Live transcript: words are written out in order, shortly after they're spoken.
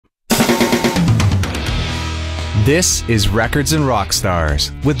This is Records and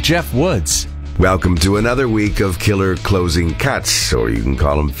Rockstars with Jeff Woods. Welcome to another week of killer closing cuts, or you can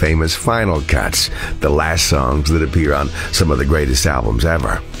call them famous final cuts, the last songs that appear on some of the greatest albums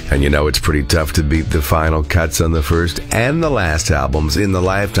ever. And you know it's pretty tough to beat the final cuts on the first and the last albums in the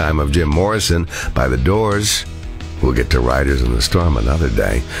lifetime of Jim Morrison by The Doors. We'll get to Riders in the Storm another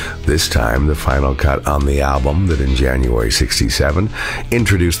day. This time, the final cut on the album that in January '67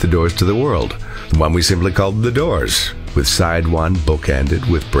 introduced The Doors to the world. The one we simply called The Doors, with side one bookended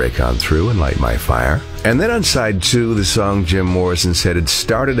with Break On Through and Light My Fire. And then on side two, the song Jim Morrison said had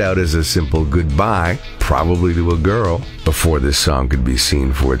started out as a simple goodbye, probably to a girl, before this song could be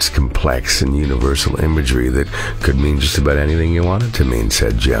seen for its complex and universal imagery that could mean just about anything you want it to mean,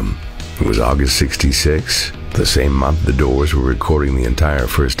 said Jim. It was August '66. The same month the Doors were recording the entire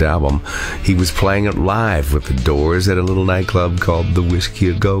first album. He was playing it live with the Doors at a little nightclub called the Whiskey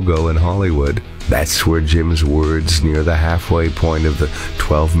A Go-Go in Hollywood. That's where Jim's words near the halfway point of the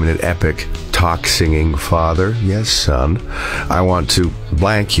 12-minute epic talk singing, "Father, yes, son, I want to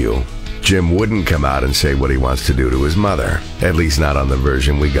blank you." Jim wouldn't come out and say what he wants to do to his mother, at least not on the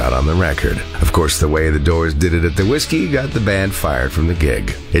version we got on the record. Of course, the way the Doors did it at the Whiskey got the band fired from the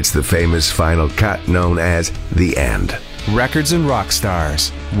gig. It's the famous final cut known as The End. Records and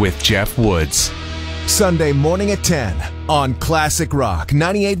Rockstars with Jeff Woods. Sunday morning at 10 on Classic Rock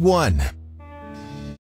 98.1.